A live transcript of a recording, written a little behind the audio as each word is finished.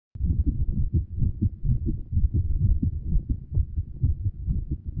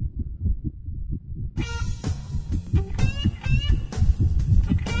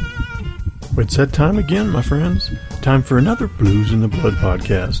It's that time again, my friends. Time for another Blues in the Blood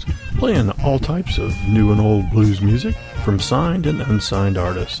podcast, playing all types of new and old blues music from signed and unsigned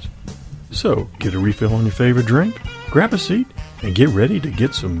artists. So, get a refill on your favorite drink, grab a seat, and get ready to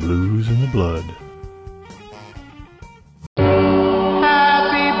get some blues in the blood.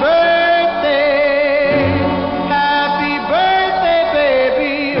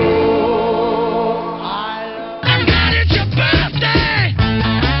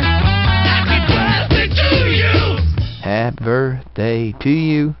 Birthday to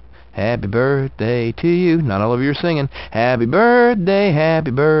you, happy birthday to you. Not all of you are singing. Happy birthday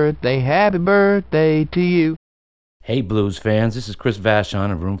to you. Hey blues fans, this is Chris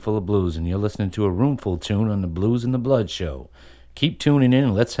Vashon of Roomful of Blues, and you're listening to a Roomful tune on the Blues in the Blood show. Keep tuning in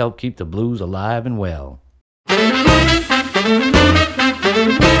and let's help keep the blues alive and well.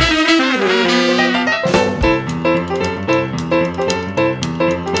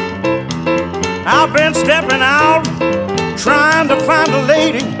 I've been stepping out, trying to find a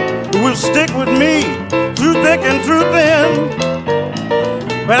lady who will stick with me through thick and through thin.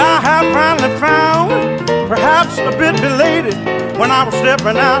 But I have finally found, perhaps a bit belated, when I was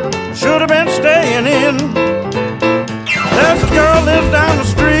stepping out, should have been staying in. There's this girl lives down the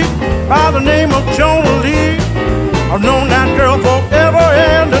street by the name of Jona Lee. I've known that girl forever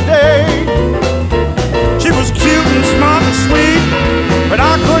and a day. She was cute and smart and sweet, but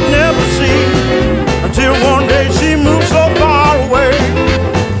I could never see until one day she moved so far away.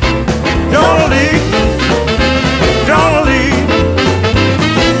 Jona Lee, Jona Lee,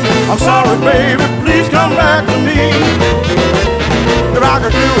 I'm sorry baby, please come back to me. If I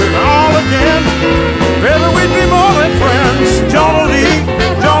could do it all again, baby we'd be more than friends. Jona Lee,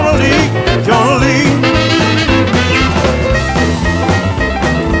 Jona Lee, Jona Lee.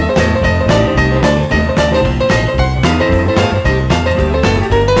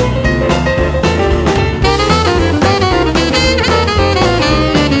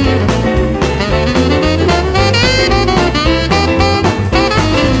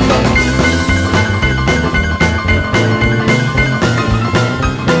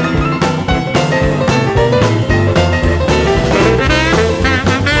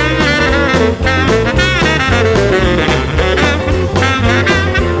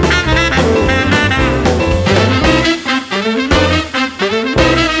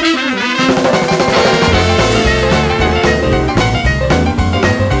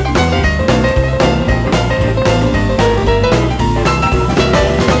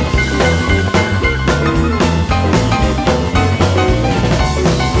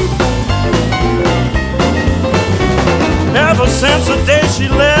 Since the day she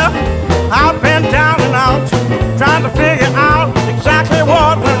left, I've been down and out, trying to figure out exactly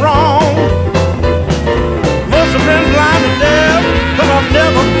what went wrong. Must have been blind and deaf, but I've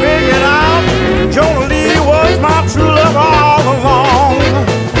never figured out Jona Lee was my true love all along.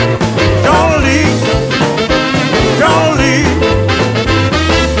 Jona Lee, Jona Lee,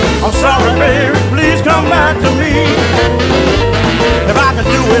 I'm sorry baby, please come back to me. If I could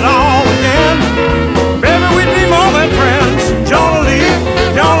do it all again, baby we'd be more than friends. Jona Lee,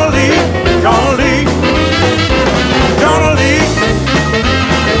 Jona Lee, Jona Lee, Jona Lee,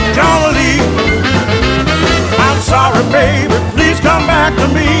 Jona Lee. I'm sorry, baby, please come back to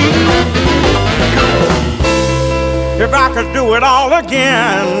me. If I could do it all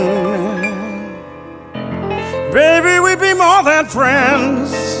again, baby, we'd be more than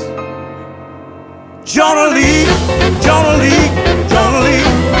friends. Jona Lee, Jona Lee, Jona Lee,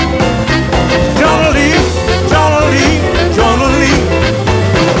 Jona Lee, Jona Lee, Jona Lee,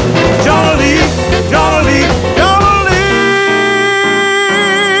 Jona Lee, Jona Lee, Jona Lee.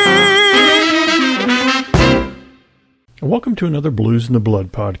 Welcome to another Blues in the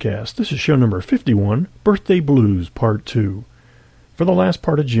Blood podcast. This is show number 51, Birthday Blues Part 2, for the last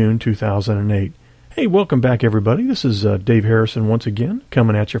part of June 2008. Hey, welcome back everybody. This is Dave Harrison once again,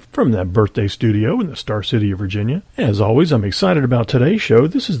 coming at you from that birthday studio in the Star City of Virginia. As always, I'm excited about today's show.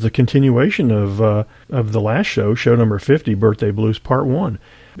 This is the continuation of the last show, show number 50, Birthday Blues Part 1.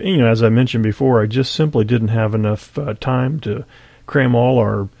 You know, as I mentioned before, I just simply didn't have enough time to cram all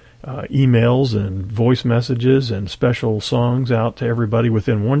our emails and voice messages and special songs out to everybody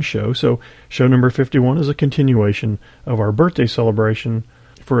within one show. So show number 51 is a continuation of our birthday celebration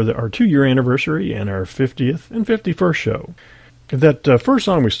for our 2-year anniversary and our 50th and 51st show. That first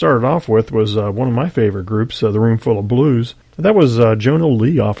song we started off with was one of my favorite groups, the Roomful of Blues. That was Jona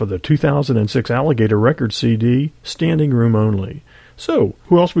Lee off of the 2006 Alligator Records CD, Standing Room Only. So,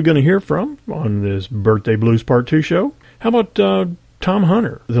 who else are we going to hear from on this Birthday Blues Part 2 show? How about Tom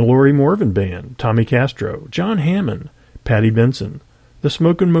Hunter, the Laurie Morvan Band, Tommy Castro, John Hammond, Patty Benson, the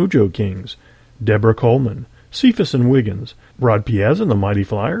Smokin' Mojo Kings, Deborah Coleman, Cephas and Wiggins, Rod Piazza and the Mighty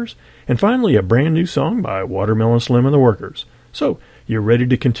Flyers, and finally a brand new song by Watermelon Slim and the Workers. So, you ready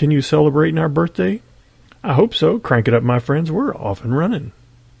to continue celebrating our birthday? I hope so. Crank it up, my friends. We're off and running.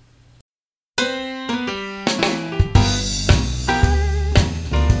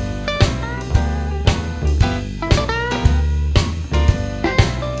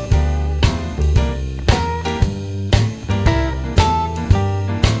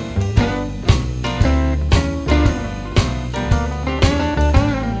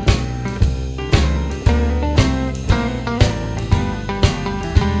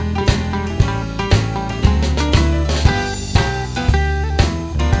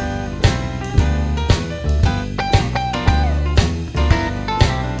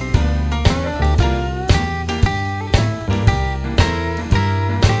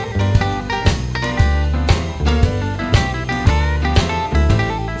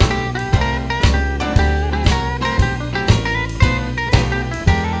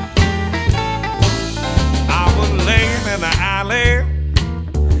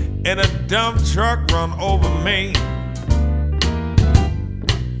 Dump truck run over me.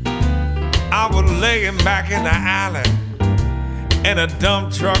 I was laying back in the alley and a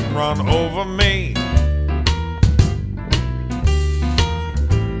dump truck run over me.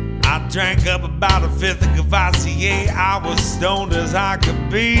 I drank up about a fifth of Cavassier. I was stoned as I could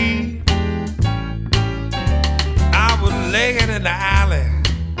be. I was laying in the alley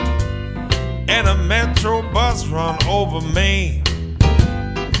and a metro bus run over me.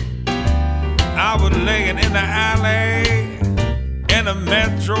 I was laying in the alley and a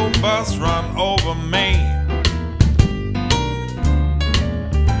metro bus run over me.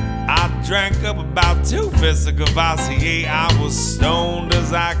 I drank up about 2 fists of Cavassier. I was stoned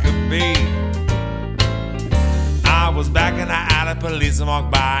as I could be. I was back in the alley, police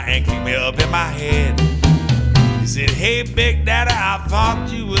walked by and kicked me up in my head. He said, "Hey, Big Daddy, I thought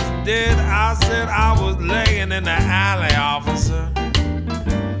you was dead." I said, "I was laying in the alley, officer,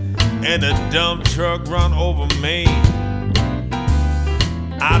 and a dump truck run over me."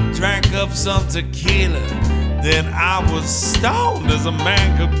 I drank up some tequila, then I was stoned as a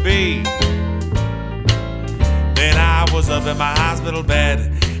man could be. Then I was up in my hospital bed,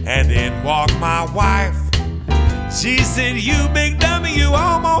 and then walked my wife. She said, "You big dummy, you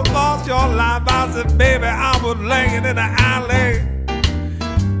almost lost your life." I said, "Baby, I was laying in the alley,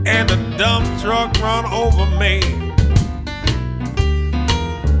 and a dump truck run over me."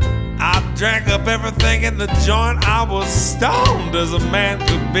 I drank up everything in the joint. I was stoned as a man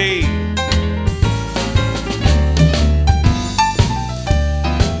could be.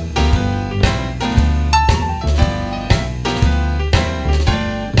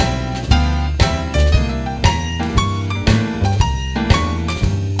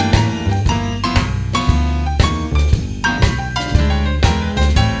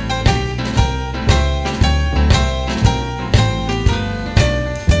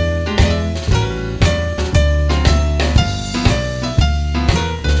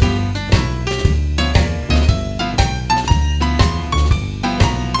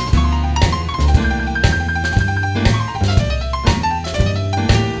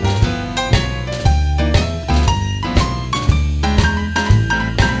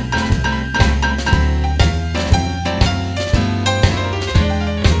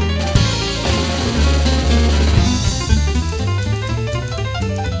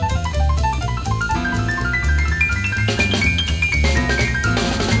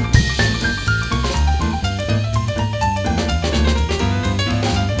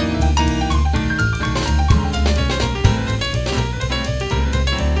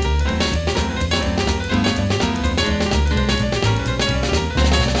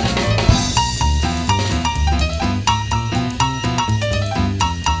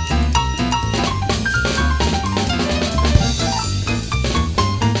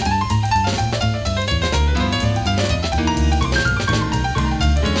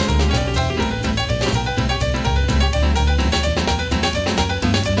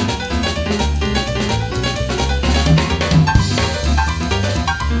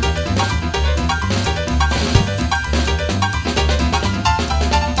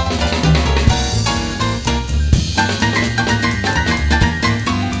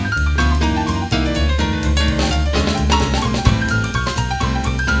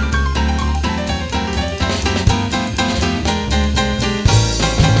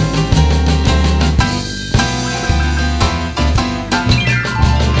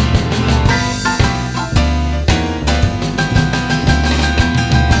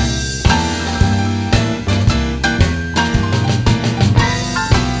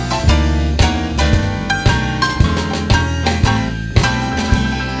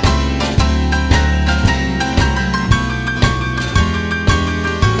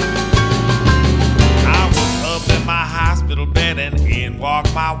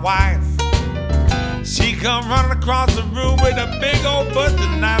 my wife. She come running across the room with a big old butcher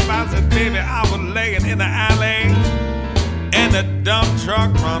knife. I said, baby, I was laying in the alley, and a dump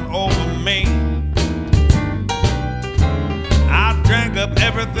truck run over me. I drank up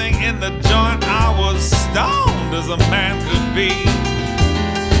everything in the joint. I was stoned as a man could be.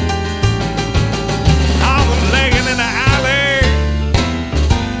 I was laying in the alley,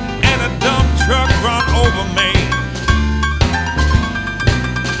 and a dump truck run over me.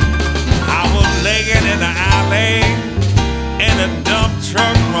 I was laying in the alley, and a dump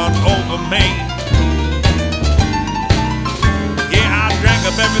truck run over me. Yeah, I drank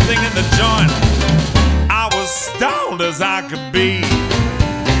up everything in the joint. I was stoned as I could be.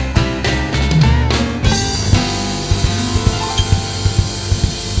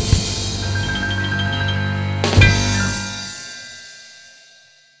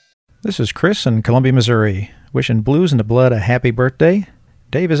 This is Chris in Columbia, Missouri, wishing Blues in the Blood a happy birthday.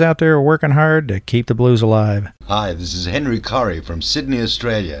 Dave is out there working hard to keep the blues alive. Hi, this is Henry Corrie from Sydney,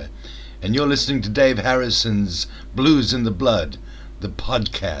 Australia, and you're listening to Dave Harrison's Blues in the Blood, the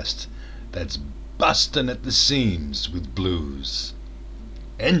podcast that's busting at the seams with blues.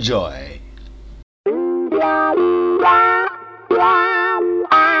 Enjoy!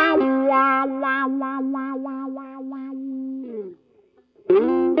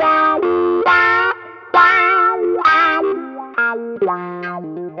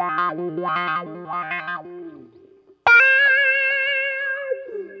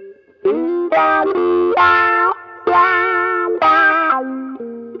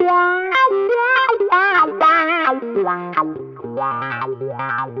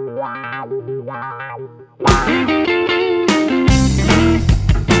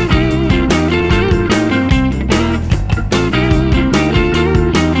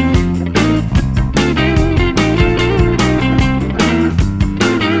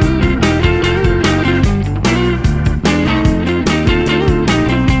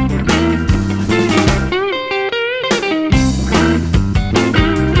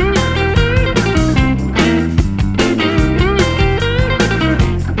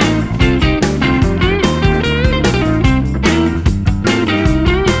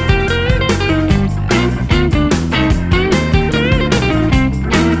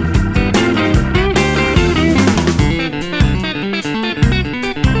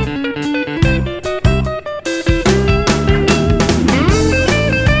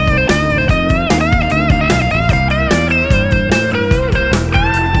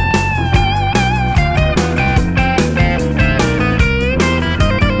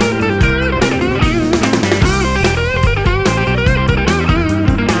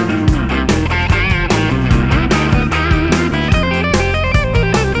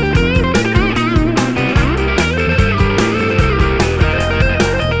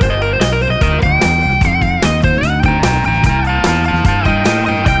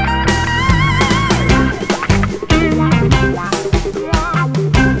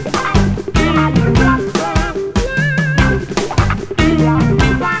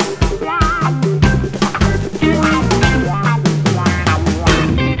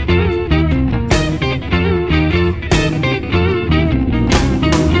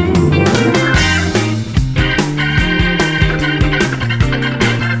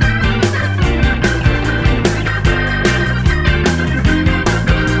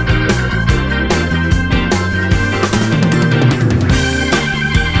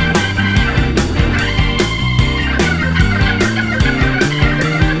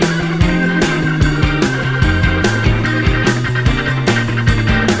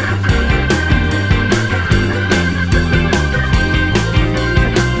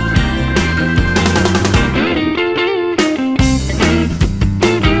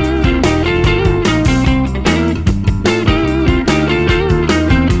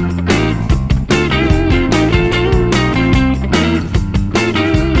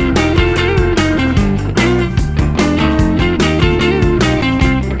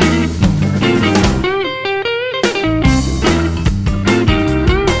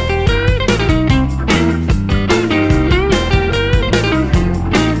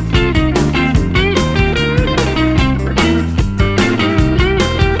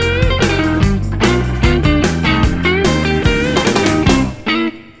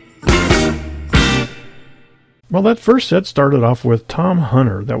 Well, that first set started off with Tom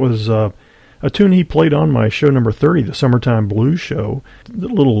Hunter. That was a tune he played on my show number 30, the Summertime Blues Show. The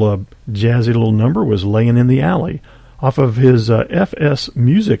little jazzy little number was Layin In The Alley, off of his FS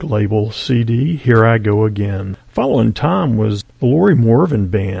Music label CD, Here I Go Again. Following Tom was the Lori Morvan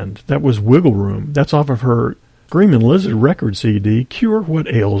Band. That was Wiggle Room. That's off of her Screamin' Lizard record CD, Cure What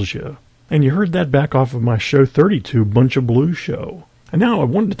Ails Ya. And you heard that back off of my show 32, Bunch of Blues show. And now I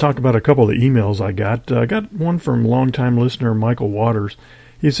wanted to talk about a couple of the emails I got. I got one from longtime listener Michael Waters.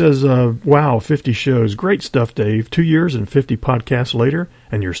 He says, wow, 50 shows. Great stuff, Dave. 2 years and 50 podcasts later,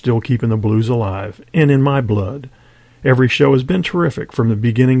 and you're still keeping the blues alive. And in my blood. Every show has been terrific, from the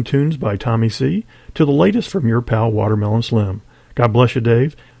beginning tunes by Tommy C. to the latest from your pal Watermelon Slim. God bless you,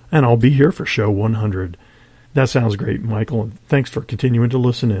 Dave, and I'll be here for show 100. That sounds great, Michael, and thanks for continuing to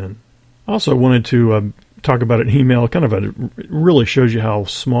listen in. Also wanted to talk about an email, it really shows you how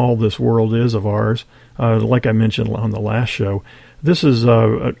small this world is of ours. Like I mentioned on the last show, this is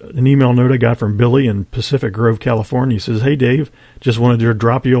an email note I got from Billy in Pacific Grove, California. He says, hey, Dave, just wanted to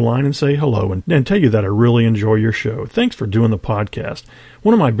drop you a line and say hello and tell you that I really enjoy your show. Thanks for doing the podcast.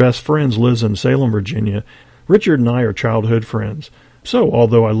 One of my best friends lives in Salem, Virginia. Richard and I are childhood friends. So,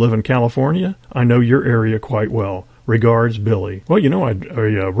 although I live in California, I know your area quite well. Regards, Billy. Well, I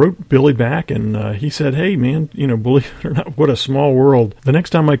wrote Billy back, and he said, hey, man, believe it or not, what a small world. The next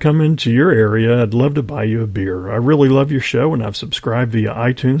time I come into your area, I'd love to buy you a beer. I really love your show, and I've subscribed via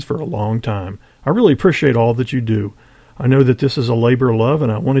iTunes for a long time. I really appreciate all that you do. I know that this is a labor of love,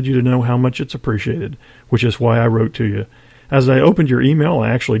 and I wanted you to know how much it's appreciated, which is why I wrote to you. As I opened your email,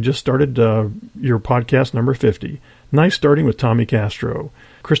 I actually just started your podcast number 50. Nice starting with Tommy Castro.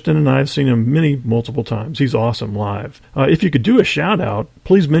 Kristen and I have seen him multiple times. He's awesome live. If you could do a shout-out,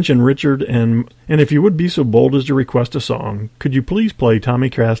 please mention Richard, and if you would be so bold as to request a song, could you please play Tommy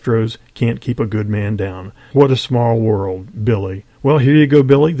Castro's Can't Keep a Good Man Down? What a small world, Billy. Well, here you go,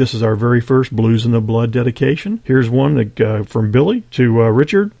 Billy. This is our very first Blues in the Blood dedication. Here's one from Billy to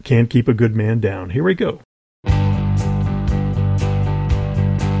Richard, Can't Keep a Good Man Down. Here we go.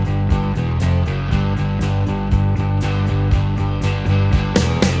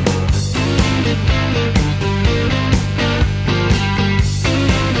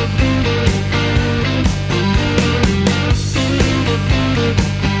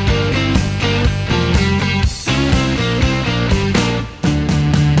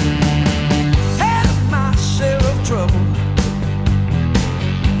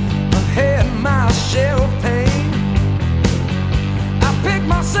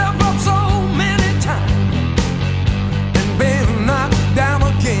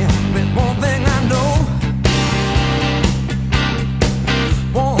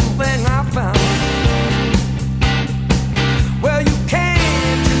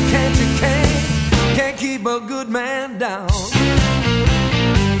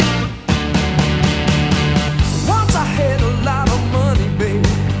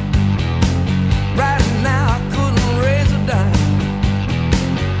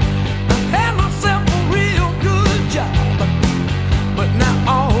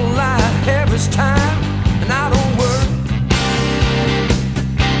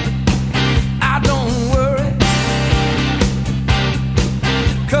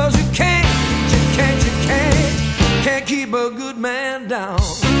 Keep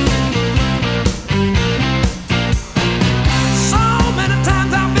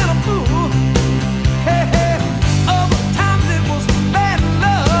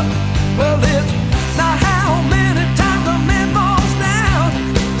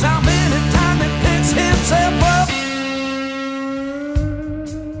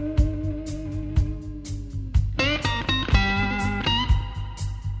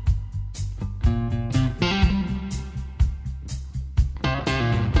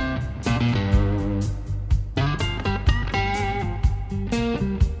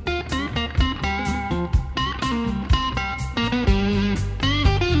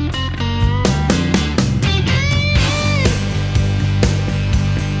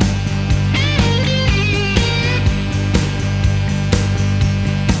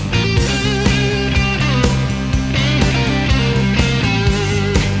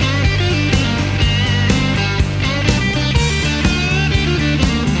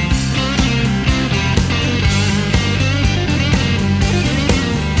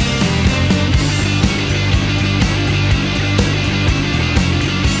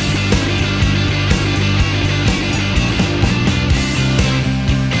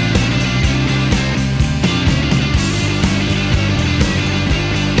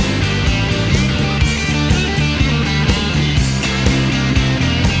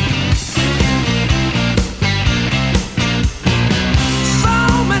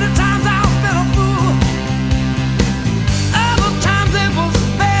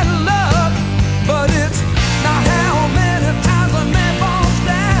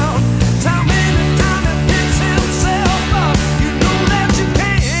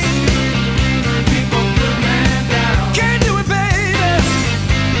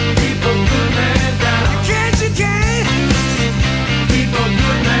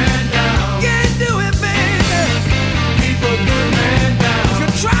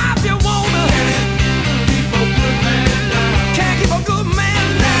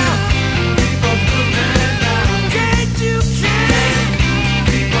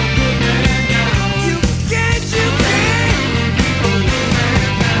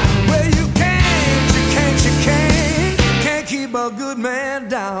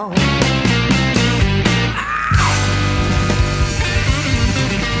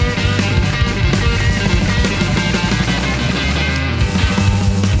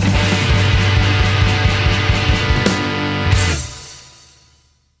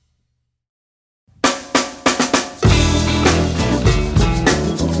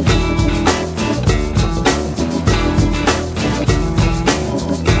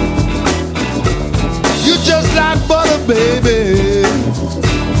baby.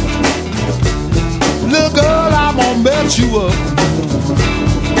 Little girl, I'm gonna mess you up.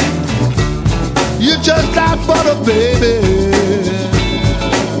 You're just like butter, baby.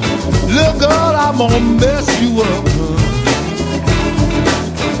 Little girl, I'm gonna mess you up.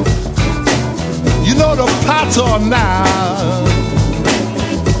 You know the pots are now.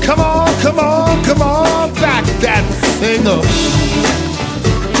 Come on, come on, come on, back that thing up.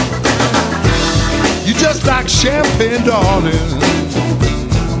 You just like champagne, darling.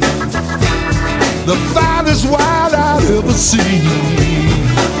 The finest wine I've ever seen.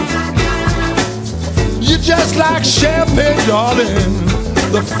 You just like champagne, darling.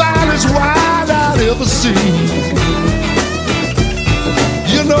 The finest wine I've ever seen.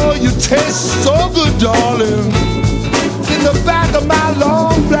 You know you taste so good, darling. In the back of my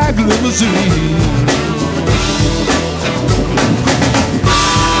long black limousine.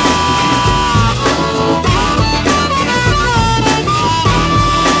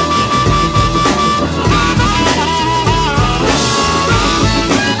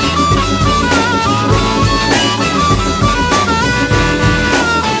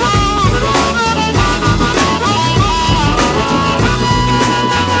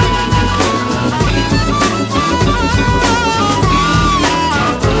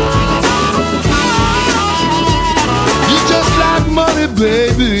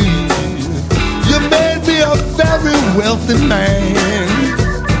 Baby, you made me a very wealthy man.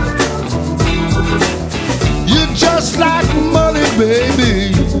 You're just like money,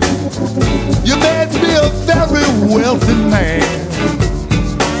 baby. You made me a very wealthy man.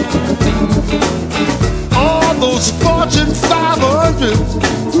 All those Fortune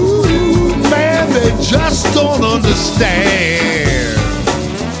 500, ooh, man, they just don't understand.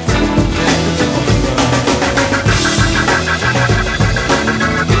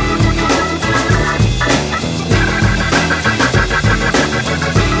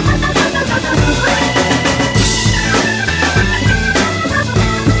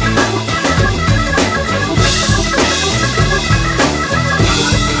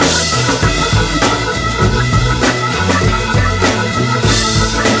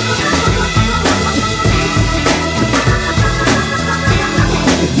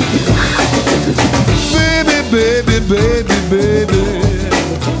 Baby, baby,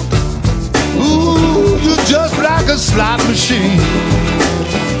 ooh, you're just like a slot machine.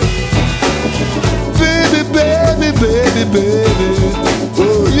 Baby, baby, baby, baby,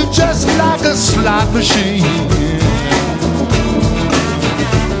 ooh, you're just like a slot machine.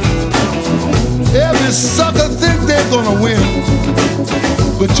 Every sucker think they're gonna win,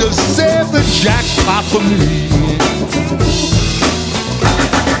 but just save the jackpot for me.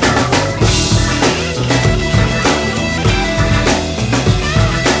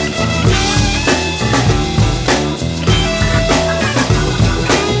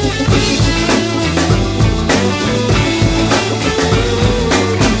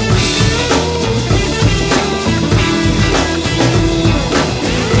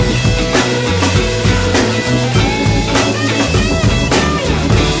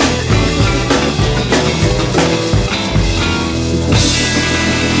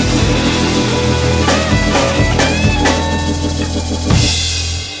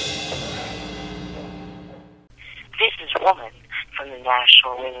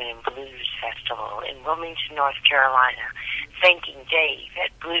 North Carolina, thanking Dave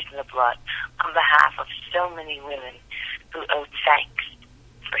at BluzNdaBlood on behalf of so many women who owe thanks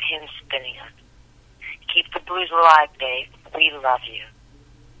for him spinning us. Keep the blues alive, Dave. We love you.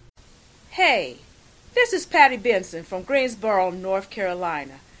 Hey, this is Patty Benson from Greensboro, North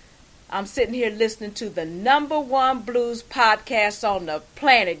Carolina. I'm sitting here listening to the #1 blues podcast on the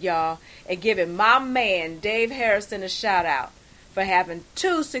planet, y'all, and giving my man Dave Harrison a shout out for having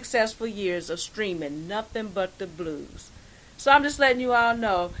 2 successful years of streaming nothing but the blues. So I'm just letting you all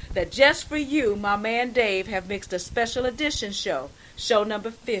know that just for you, my man Dave have mixed a special edition show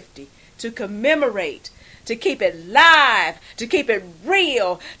number 50, to commemorate, to keep it live, to keep it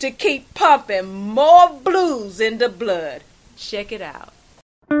real, to keep pumping more blues in the blood. Check it out.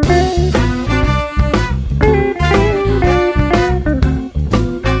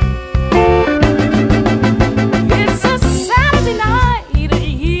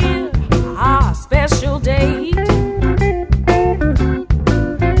 Special date.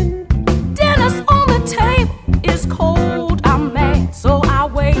 Dinner's on the table, it's cold, I'm mad, so I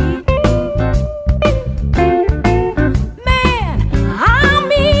wait. Man,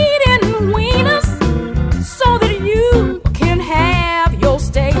 I'm eating wieners so that you can have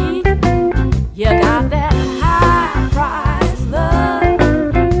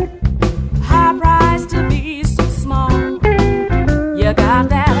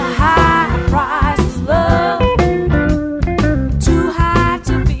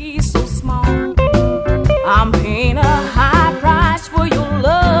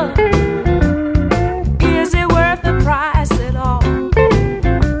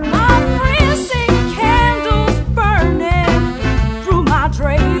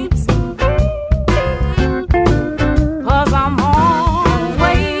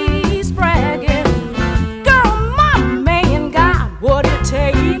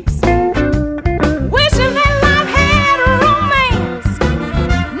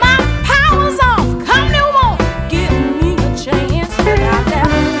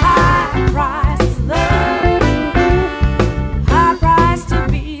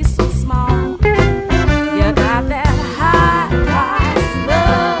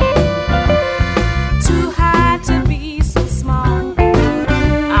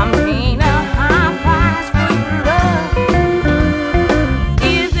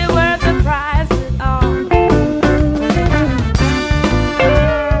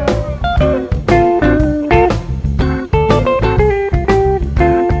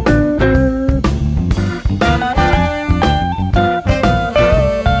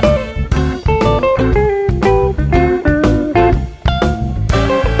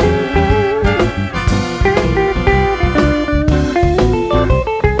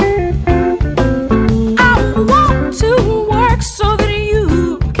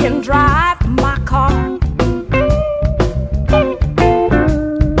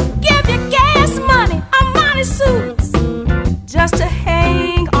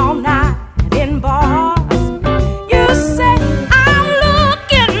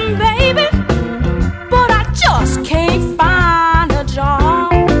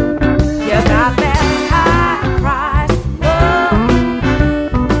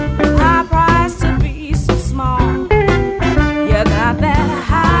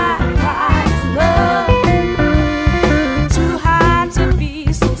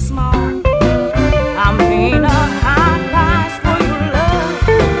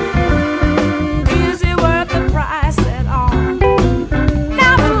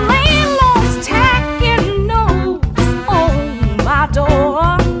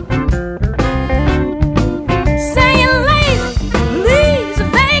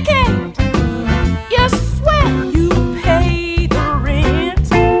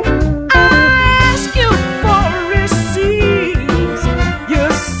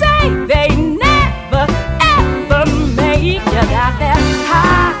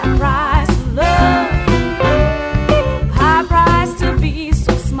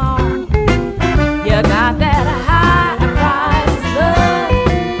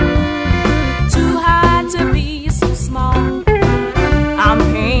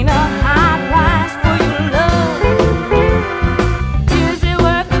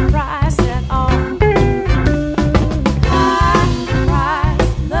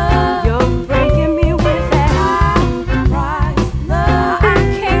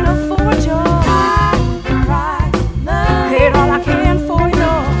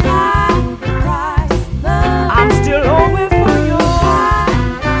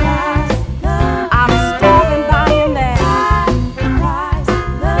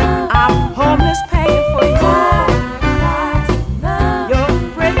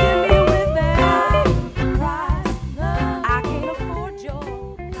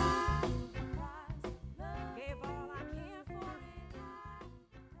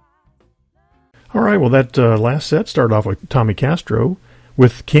All right, well, that last set started off with Tommy Castro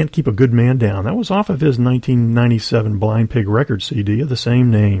with Can't Keep a Good Man Down. That was off of his 1997 Blind Pig record CD of the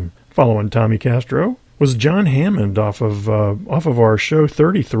same name. Following Tommy Castro was John Hammond off of our show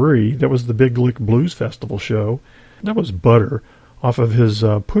 33. That was the Big Lick Blues Festival show. That was Butter off of his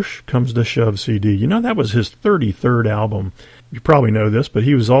Push Comes to Shove CD. You know, that was his 33rd album. You probably know this, but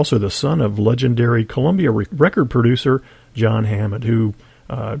he was also the son of legendary Columbia record producer John Hammond, who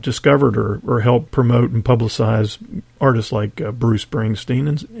discovered or helped promote and publicize artists like Bruce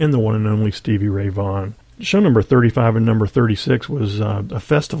Springsteen and the one and only Stevie Ray Vaughan. Show number 35 and number 36 was a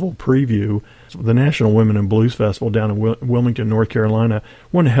festival preview, the National Women in Blues Festival down in Wilmington, North Carolina.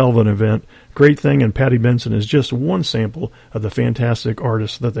 One hell of an event. Great thing, and Patty Benson is just one sample of the fantastic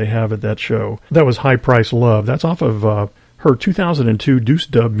artists that they have at that show. That was High Price Love. That's off of her 2002 Deuce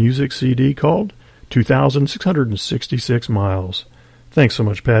Dub music CD called 2,666 Miles. Thanks so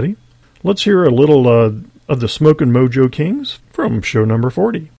much, Patty. Let's hear a little of the Smokin' Mojo Kings from show number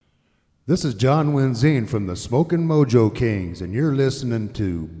 40. This is John Wenzine from the Smokin' Mojo Kings, and you're listening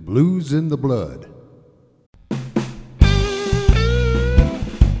to Blues in the Blood.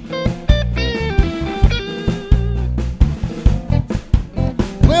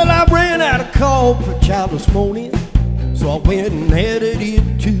 Well, I ran out of call for child this morning, so I went and added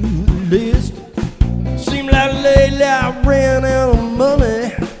it to the list. Seemed like lately I ran out of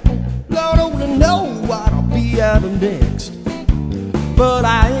money. Lord only know what I'll be out of next. But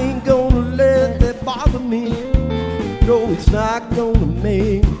I ain't gonna let that bother me. No, it's not gonna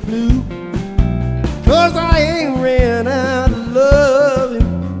make me blue. 'Cause I ain't ran out of loving.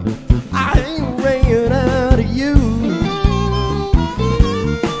 I ain't ran out of you.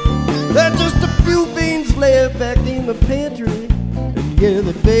 There's just a few beans left back in the pantry. Yeah,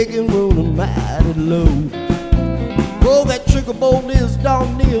 the bacon rolling mighty low. Oh, that sugar bowl is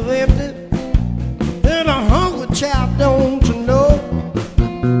darn near empty, and a hungry child, don't you know?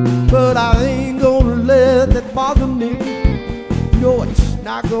 But I ain't gonna let that bother me. No, it's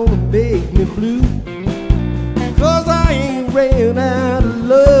not gonna make me blue. 'Cause I ain't ran out of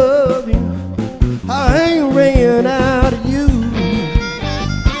loving. I ain't ran out of you.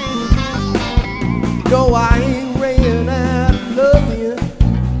 No, I ain't ran out of loving.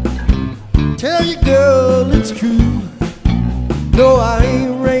 Tell you, girl, it's true. No, I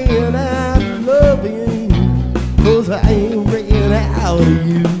ain't ran out of loving. 'Cause I ain't ran out of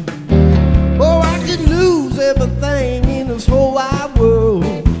you. Oh, I could lose everything in this whole wide world,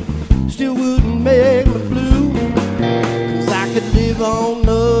 still wouldn't make me blue. 'Cause I could live on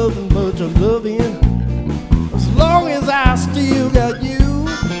nothing but your loving, as long as I still got you.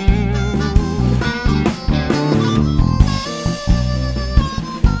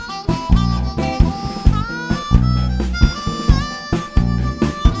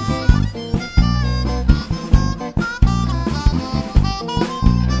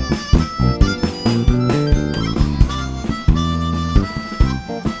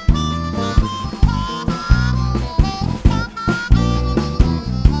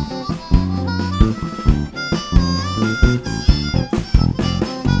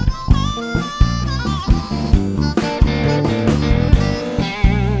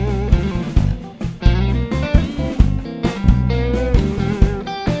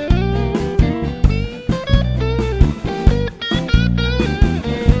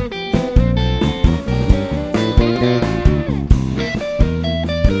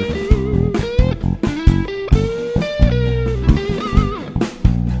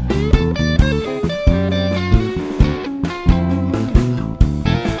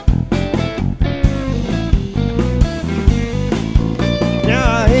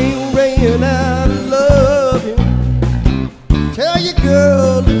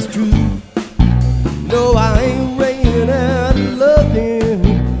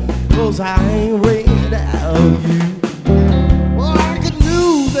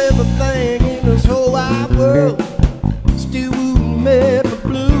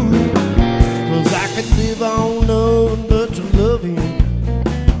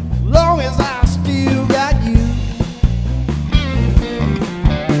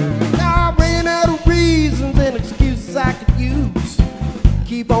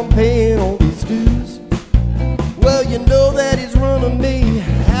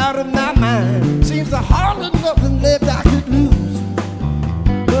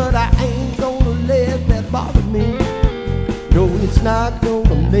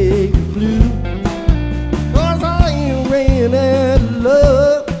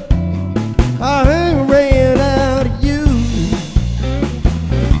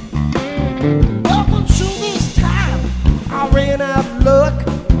 I ran out of luck,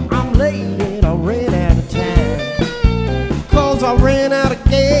 I'm laying, I ran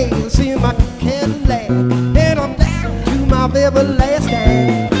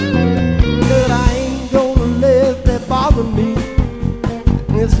understand that I ain't gonna let that bother me.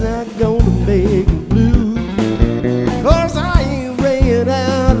 It's not gonna make me blue, 'cause I ain't ran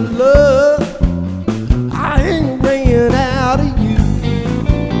out of love, I ain't ran out of you.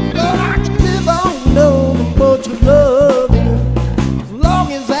 But I can live on knowing what you love as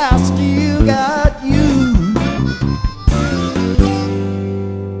long as I still got you.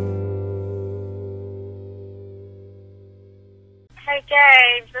 Hey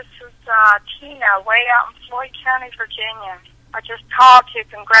Dave, this is Tina, way out in Floyd County, Virginia. I just called to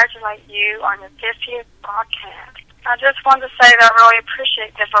congratulate you on your 50th podcast. I just wanted to say that I really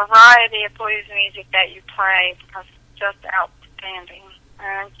appreciate the variety of blues music that you play. It's just outstanding.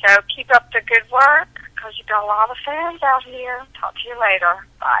 And so keep up the good work, because you've got a lot of fans out here. Talk to you later.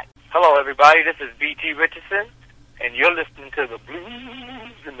 Bye. Hello, everybody. This is B.T. Richardson, and you're listening to the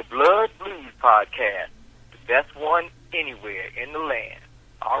Blues in the Blood Blues podcast, the best one anywhere in the land.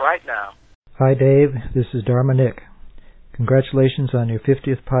 All right now. Hi, Dave. This is Dharma Nick. Congratulations on your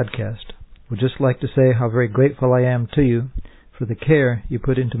 50th podcast. Would just like to say how very grateful I am to you for the care you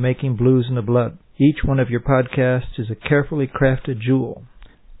put into making Blues in the Blood. Each one of your podcasts is a carefully crafted jewel,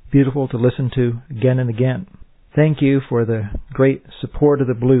 beautiful to listen to again and again. Thank you for the great support of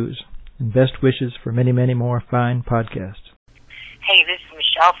the blues, and best wishes for many, many more fine podcasts. Hey, this is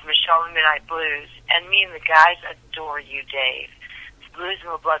Michelle from Michelle and the Midnight Blues, and me and the guys adore you, Dave. The Blues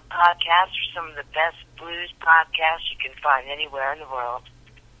in the Blood podcasts are some of the best blues podcasts you can find anywhere in the world.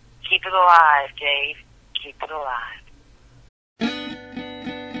 Keep it alive, Dave. Keep it alive.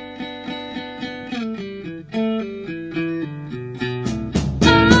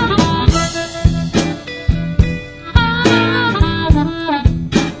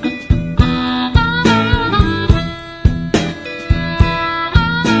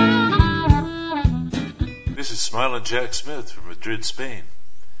 This is Smiling Jack Smith from Madrid, Spain.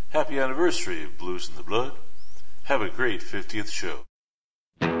 Happy anniversary of Blues in the Blood. Have a great 50th show.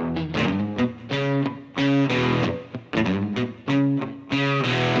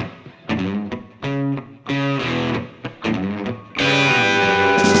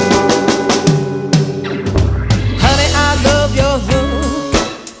 Honey, I love your hood,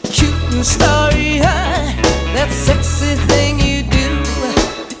 cute and starry-eyed. That sexy thing you do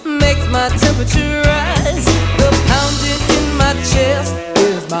makes my temperature rise. The pounding in my chest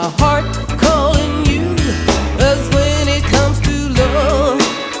is my heart calling you. 'Cause when it comes to love,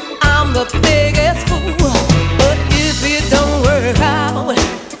 I'm the biggest fool. But if it don't work out,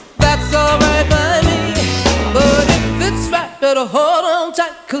 that's alright by me. But if it's right, better hold on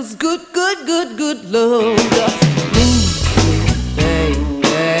tight. 'Cause good love just moves me,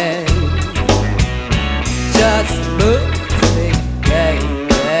 baby. Just moves me, baby.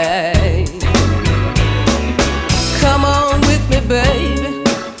 Come on with me, baby.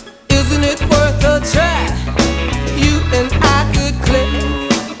 Isn't it worth a try? You and I could click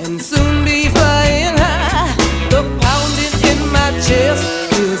and soon be flying high. The pounding in my chest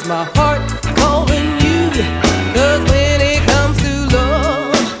is my heart calling you. 'Cause when it comes to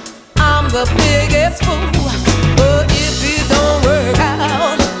love, I'm the biggest fool. But if it don't work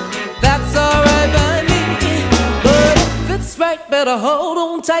out, that's alright by me. But if it's right, better hold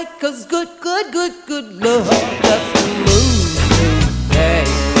on tight. 'Cause good love just moves me, baby.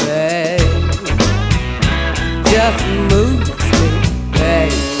 Just moves me,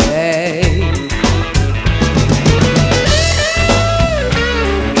 baby.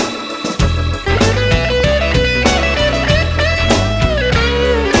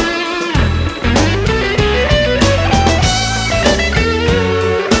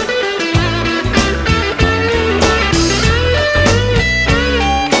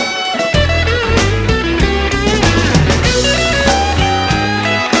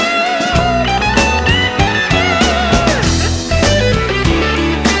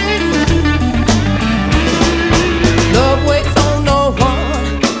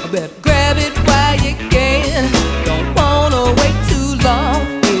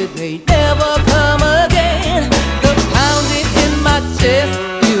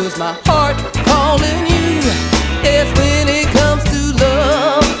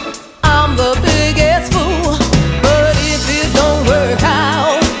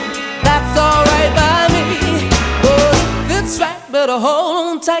 Better hold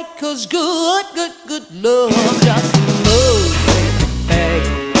on tight, 'cause good love just moves me,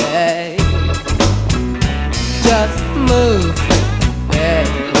 baby. Just moves me,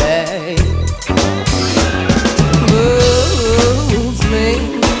 baby. Moves me,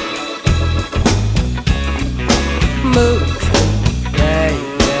 moves me, baby.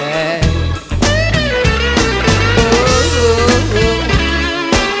 Oh,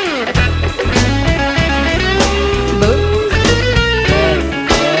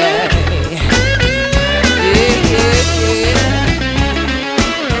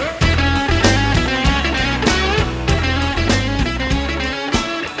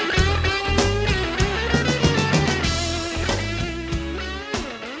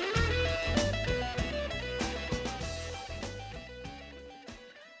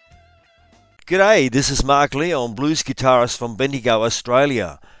 G'day, this is Mark Leon, blues guitarist from Bendigo,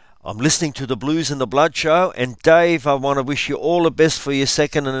 Australia. I'm listening to the Blues in the Blood show, and Dave, I want to wish you all the best for your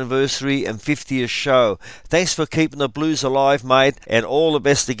 2nd anniversary and 50th show. Thanks for keeping the blues alive, mate, and all the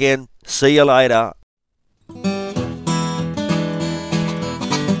best again. See you later.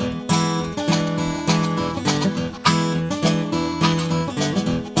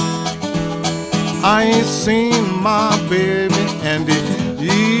 I ain't seen my baby, and the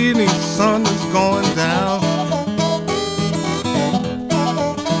evening sun is going down.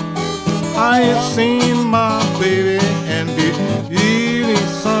 I ain't seen my baby, and the evening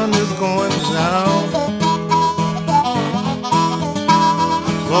sun is going down.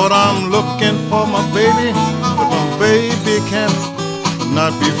 Lord, I'm looking for my baby, but my baby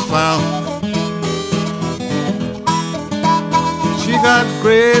cannot be found. She got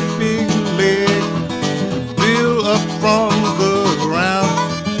great big legs built up from the ground.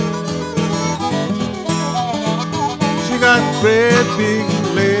 She got great big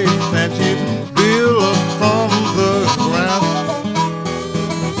legs and she built up from the ground.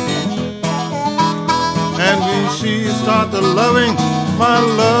 And when she started loving, my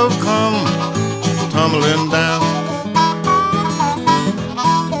love come tumbling down.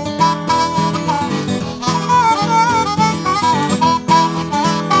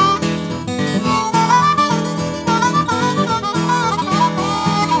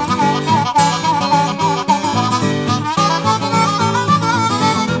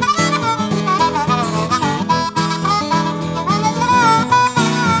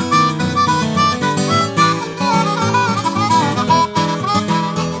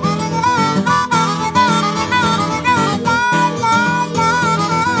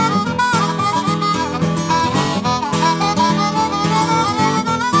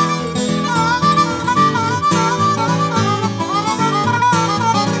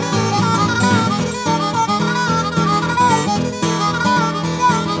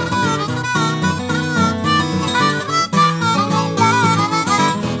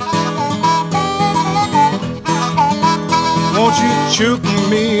 Won't you choke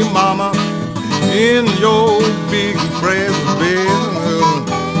me, mama, in your big breast bed?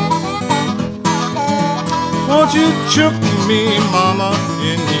 Won't you choke me, mama,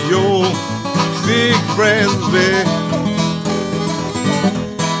 in your big breast bed?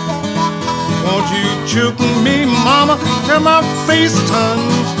 Won't you choke me, mama, till my face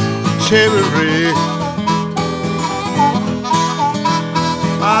turns cherry red?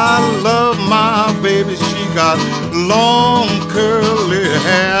 I love my baby, she got long curly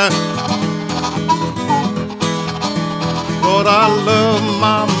hair. Lord, I love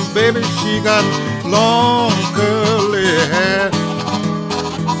my baby, she got long curly hair.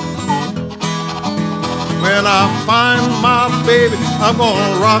 When I find my baby, I'm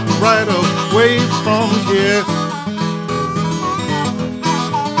gonna rock right away from here.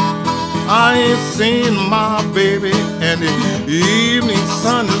 I ain't seen my baby, and the evening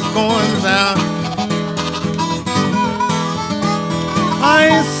sun is going down. I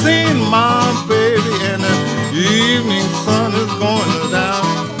ain't seen my baby, and the evening sun is going down.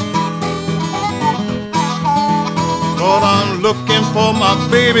 Lord, I'm looking for my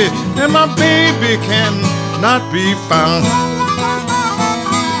baby, and my baby cannot be found.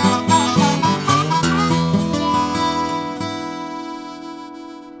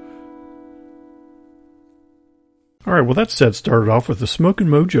 All right, well, that set started off with the Smokin'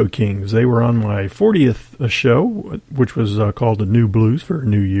 Mojo Kings. They were on my 40th show, which was called The New Blues for a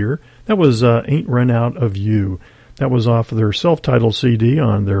New Year. That was Ain't Run Out of You. That was off of their self-titled CD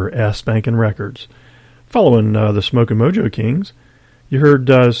on their Ass Spankin' Records. Following the Smokin' Mojo Kings, you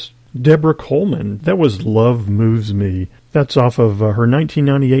heard Deborah Coleman. That was Love Moves Me. That's off of her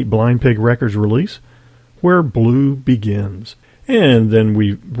 1998 Blind Pig Records release, Where Blue Begins. And then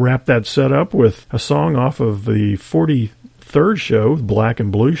we wrapped that set up with a song off of the 43rd show, Black and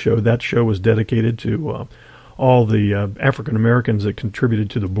Blue show. That show was dedicated to all the African Americans that contributed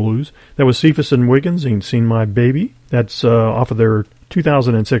to the blues. That was Cephas and Wiggins, Aint Seen My Baby. That's off of their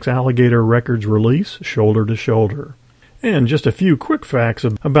 2006 Alligator Records release, Shoulder to Shoulder. And just a few quick facts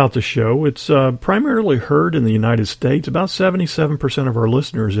about the show. It's primarily heard in the United States. About 77% of our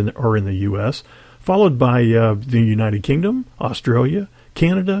listeners are in the U.S., followed by the United Kingdom, Australia,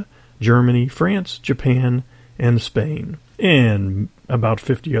 Canada, Germany, France, Japan, and Spain, and about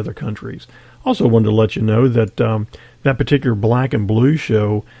 50 other countries. Also wanted to let you know that that particular Black and Blue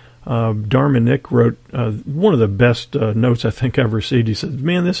show, Dharma Nick wrote one of the best notes I think I've received. He said,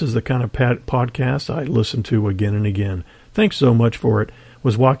 "Man, this is the kind of podcast I listen to again and again. Thanks so much for it.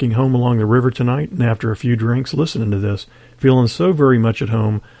 Was walking home along the river tonight, and after a few drinks listening to this, feeling so very much at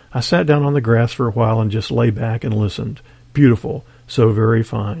home, I sat down on the grass for a while and just lay back and listened. Beautiful. So very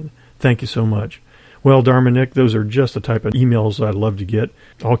fine. Thank you so much. Well, Dharma Nick, those are just the type of emails I'd love to get.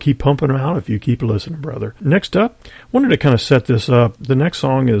 I'll keep pumping them out if you keep listening, brother. Next up, wanted to kind of set this up. The next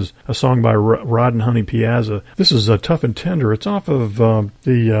song is a song by Rod and Honey Piazza. This is Tough and Tender. It's off of the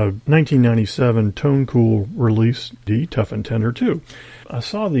 1997 Tone Cool release, D, Tough and Tender 2. I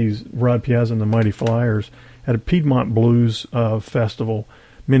saw these Rod Piazza and the Mighty Flyers at a Piedmont Blues Festival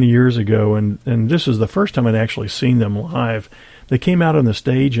many years ago, and this is the first time I'd actually seen them live. They came out on the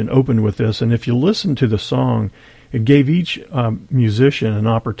stage and opened with this, and if you listen to the song, it gave each musician an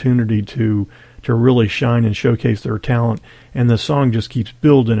opportunity to really shine and showcase their talent, and the song just keeps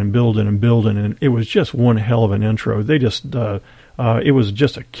building and building and building, and it was just one hell of an intro. They just, it was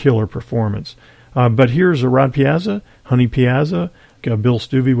just a killer performance. But here's Rod Piazza, Honey Piazza, Bill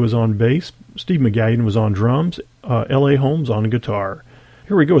Stuvey was on bass, Steve McGallion was on drums, L.A. Holmes on guitar.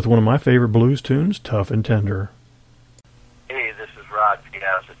 Here we go with one of my favorite blues tunes, Tough and Tender. Hey, this is Rod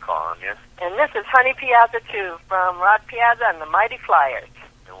Piazza calling you. And this is Honey Piazza, too, from Rod Piazza and the Mighty Flyers.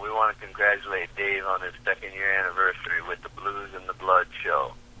 And we want to congratulate Dave on his second-year anniversary with the Blues in the Blood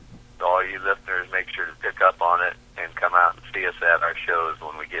show. So all you listeners, make sure to pick up on it and come out and see us at our shows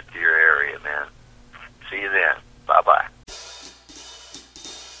when we get to your area, man. See you then. Bye-bye.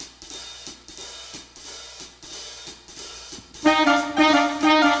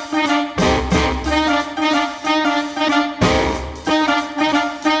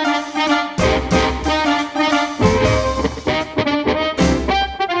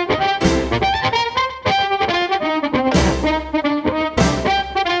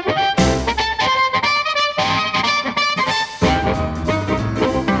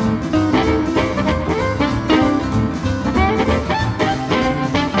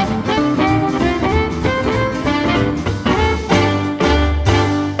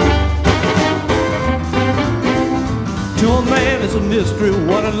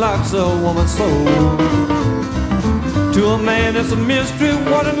 Unlocks a woman's soul. To a man it's a mystery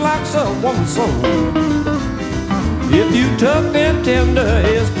what unlocks a woman's soul. If you tough and tender,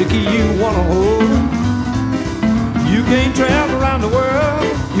 it's the key you wanna hold. You can't travel around the world,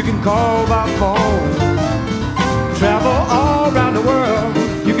 you can call by phone. Travel all around the world,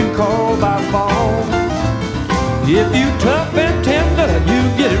 you can call by phone. If you tough and tender,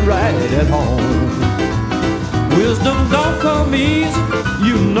 you get it right at home. Wisdom don't come easy,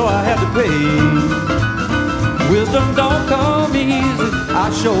 you know I have to pay. Wisdom don't come easy,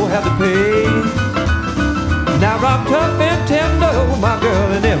 I sure have to pay. Now I'm tough and tender, my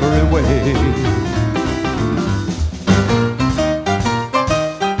girl, in every way.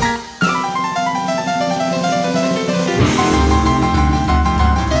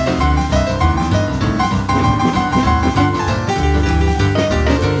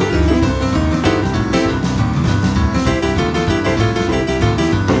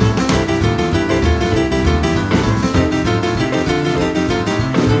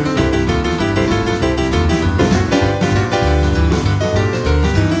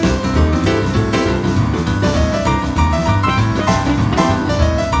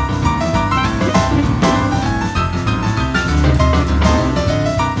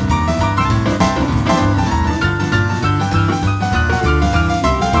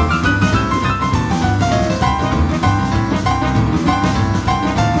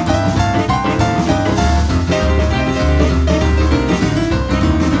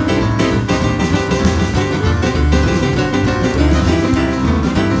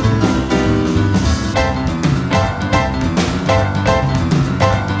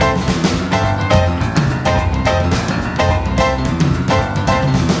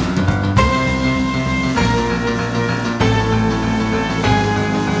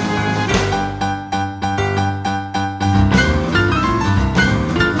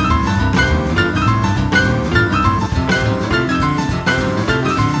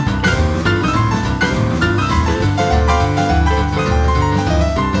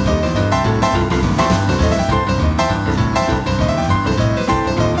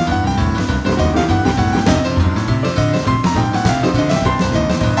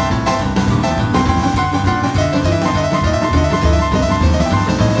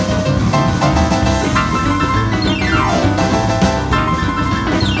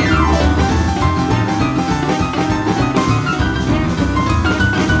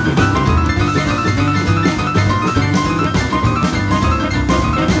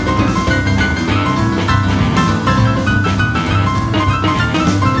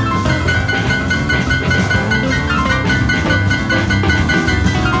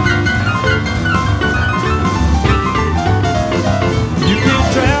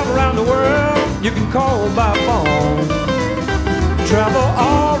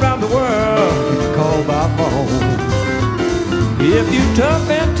 If you tough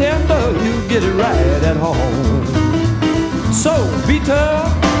and tender, you get it right at home. So be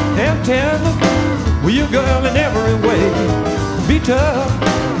tough and tender with your girl in every way. Be tough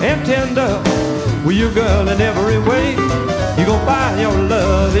and tender with your girl in every way. You gon' find your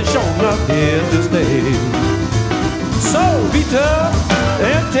love is sure enough here to stay. So be tough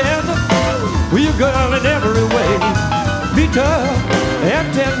and tender with your girl in every way. Be tough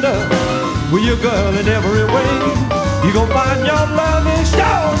and tender with your girl in every way. You gon' find your love is sure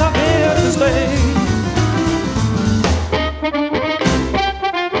enough here to stay.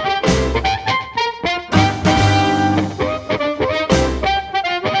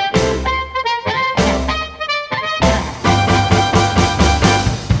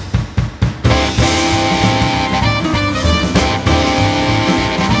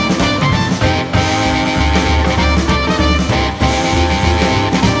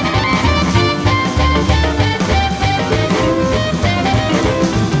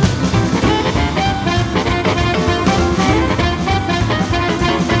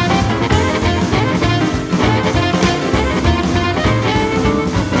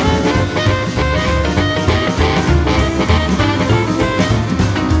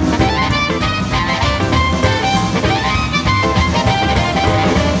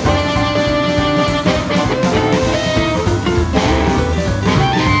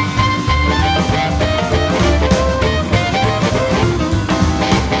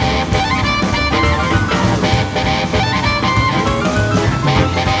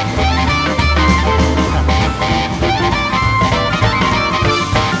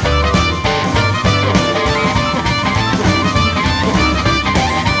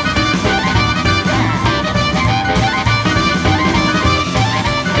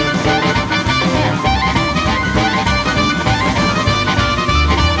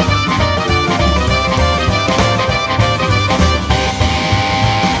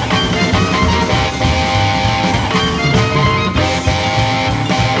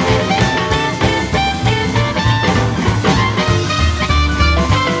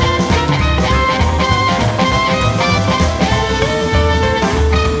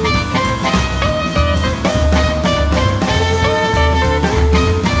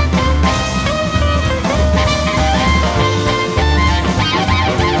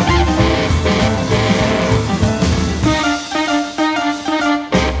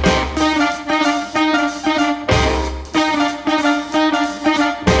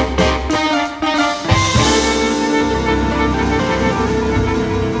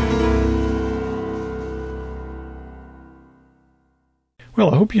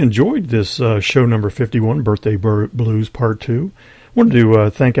 Well, I hope you enjoyed this show number 51, Birthday Blues Part 2. Wanted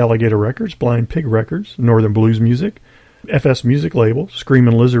to thank Alligator Records, Blind Pig Records, Northern Blues Music, FS Music Label,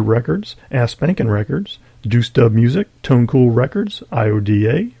 Screamin' Lizard Records, Ass Spankin' Records, Deuce Dub Music, Tone Cool Records,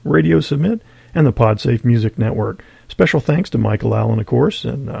 IODA, Radio Submit, and the PodSafe Music Network. Special thanks to Michael Allen, of course,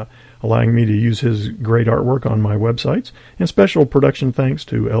 and allowing me to use his great artwork on my websites, and special production thanks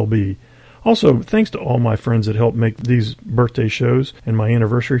to LB. Also, thanks to all my friends that helped make these birthday shows and my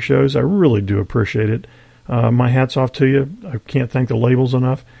anniversary shows. I really do appreciate it. My hat's off to you. I can't thank the labels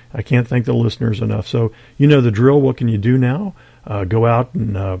enough. I can't thank the listeners enough. So you know the drill. What can you do now? Go out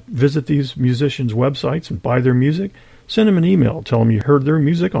and visit these musicians' websites and buy their music. Send them an email. Tell them you heard their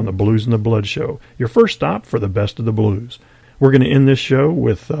music on the Blues and the Blood show. Your first stop for the best of the blues. We're going to end this show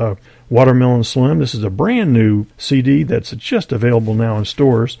with Watermelon Slim. This is a brand new CD that's just available now in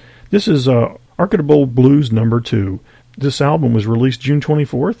stores. This is Archetypal Blues No. 2. This album was released June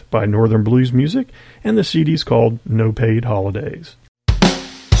 24th by Northern Blues Music, and the CD is called No Paid Holidays.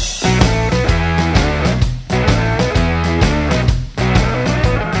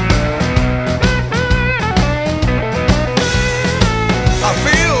 I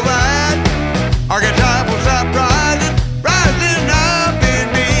feel that archetypal stop rising up in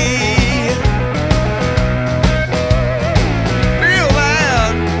me. Feel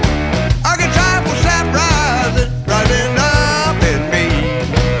that archetypal stop rising up in me.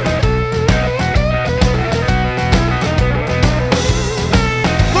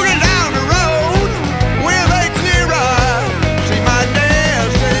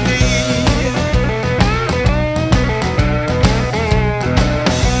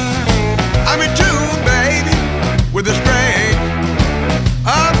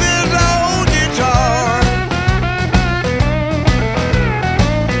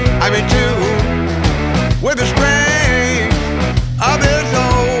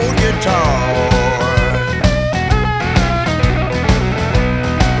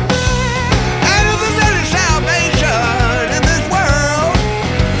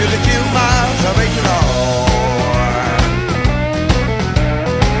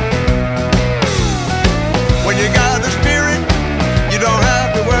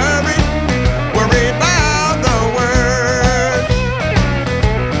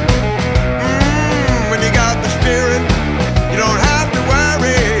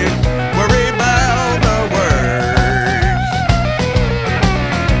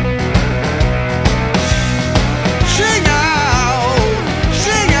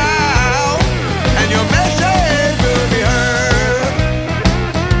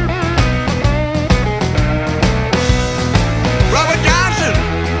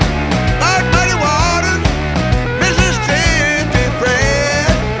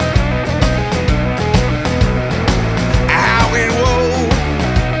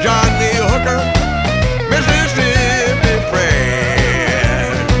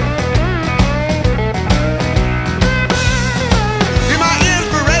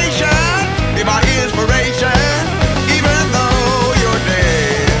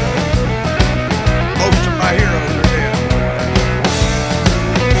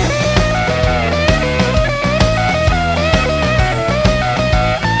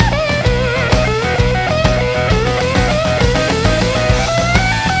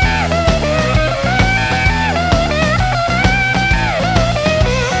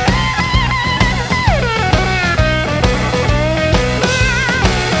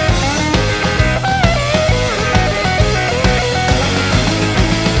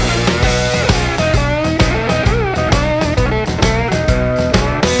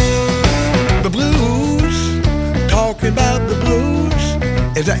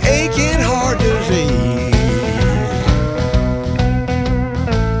 is an aching heart disease.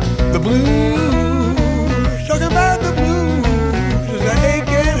 The blues, talking about the blues, is an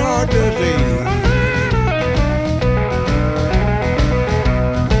aching heart disease.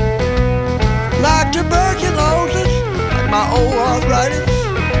 Like tuberculosis, like my old arthritis,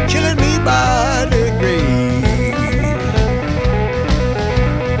 killing me by degrees.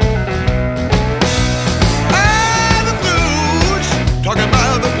 Talking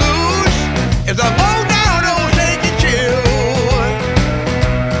about the blues is a low down old shaky chill.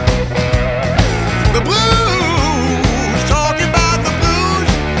 The blues, talking about the blues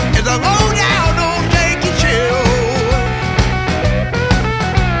is a low down old shaky chill.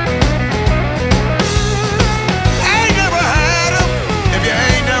 Ain't never had 'em. If you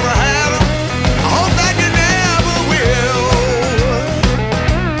ain't never had 'em, I hope that you never will.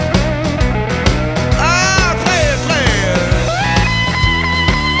 Play it, play it.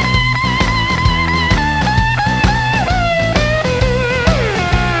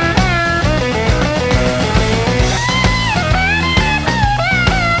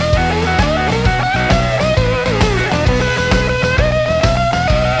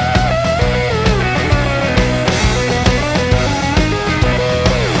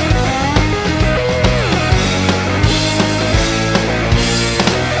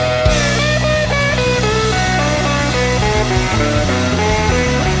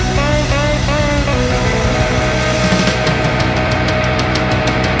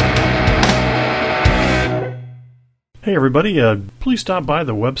 Hey everybody, please stop by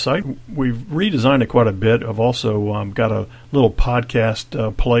the website. We've redesigned it quite a bit. I've also got a little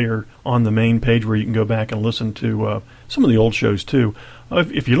podcast player on the main page where you can go back and listen to some of the old shows too.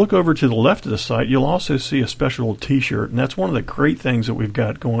 If you look over to the left of the site, you'll also see a special t-shirt, and that's one of the great things that we've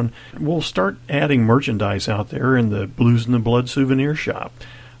got going. We'll start adding merchandise out there in the Blues in the Blood souvenir shop.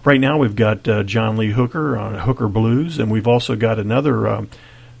 Right now we've got Jona Lee Hooker on Hooker Blues, and we've also got another,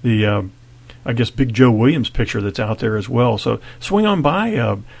 I guess Big Joe Williams picture that's out there as well. So swing on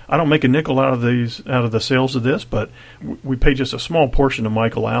by. I don't make a nickel out of the sales of this, but we pay just a small portion to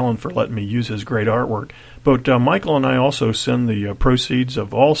Michael Allen for letting me use his great artwork. But Michael and I also send the proceeds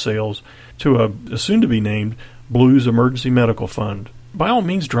of all sales to a soon-to-be-named Blues Emergency Medical Fund. By all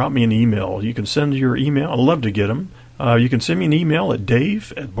means, drop me an email. You can send your email. I'd love to get them. You can send me an email at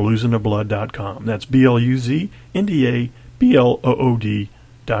dave@BluzNdaBlood.com. That's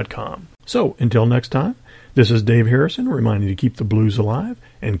BluzNdaBlood.com. So, until next time, this is Dave Harrison reminding you to keep the blues alive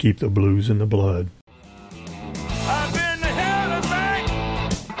and keep the blues in the blood. I've been held back,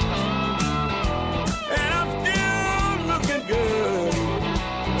 and I'm still looking good.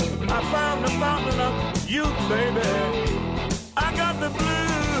 I found the fountain of youth, baby.